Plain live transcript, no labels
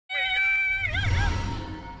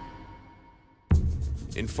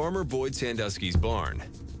In Farmer Boyd Sandusky's barn,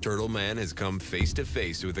 Turtleman has come face to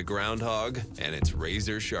face with a groundhog and its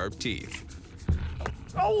razor-sharp teeth.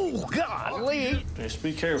 Oh, golly! Just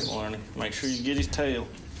be careful, Arnie. Make sure you get his tail.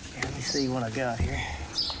 Let me see what I got here.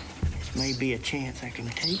 This may be a chance I can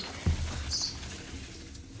take.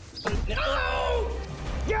 No!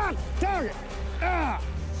 God, target! Ah!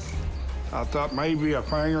 I thought maybe a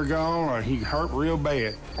finger gone or he hurt real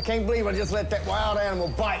bad. I can't believe I just let that wild animal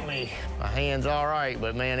bite me. My hand's all right,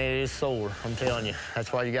 but man, it is sore. I'm telling you.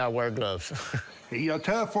 That's why you gotta wear gloves. He's a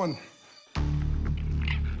tough one.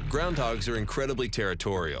 Groundhogs are incredibly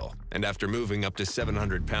territorial, and after moving up to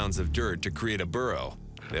 700 pounds of dirt to create a burrow,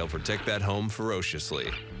 they'll protect that home ferociously.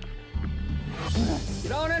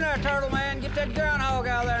 Get on in there, Turtleman. Get that groundhog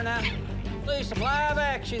out of there now. See some live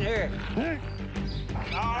action here.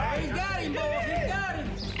 All right, he's got him, boys. He's got him.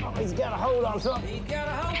 Oh, he's got a hold on something. He's got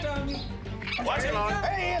a hold on you. Watch it, Arnie.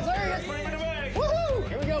 There he is, there he is. Bring it away. Woohoo!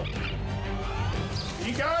 Here we go.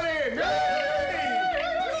 You got him!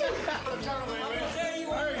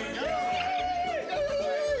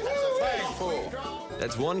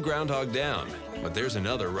 That's one groundhog down, but there's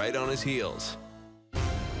another right on his heels.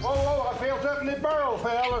 Whoa, whoa, I felt something in the burrow,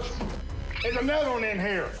 fellas. There's another one in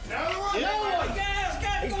here. Another one?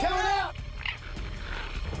 He's coming out.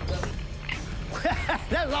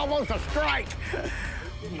 That was almost a strike.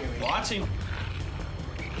 Watch him.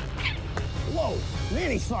 Whoa,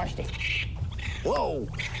 man, he's thirsty. Whoa.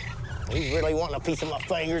 He's really wanting a piece of my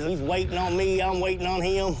fingers. He's waiting on me, I'm waiting on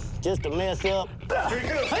him, just to mess up. Here he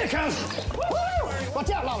comes. Here he comes. Woo! Watch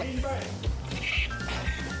out, Lolly.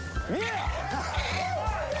 Yeah.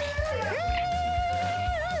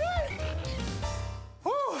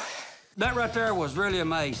 That right there was really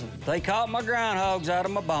amazing. They caught my groundhogs out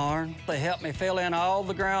of my barn. They helped me fill in all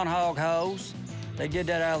the groundhog holes. They did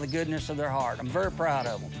that out of the goodness of their heart. I'm very proud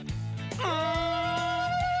of them.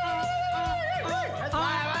 That's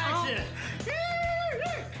live action.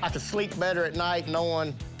 I could sleep better at night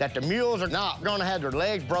knowing that the mules are not gonna have their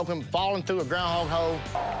legs broken falling through a groundhog hole.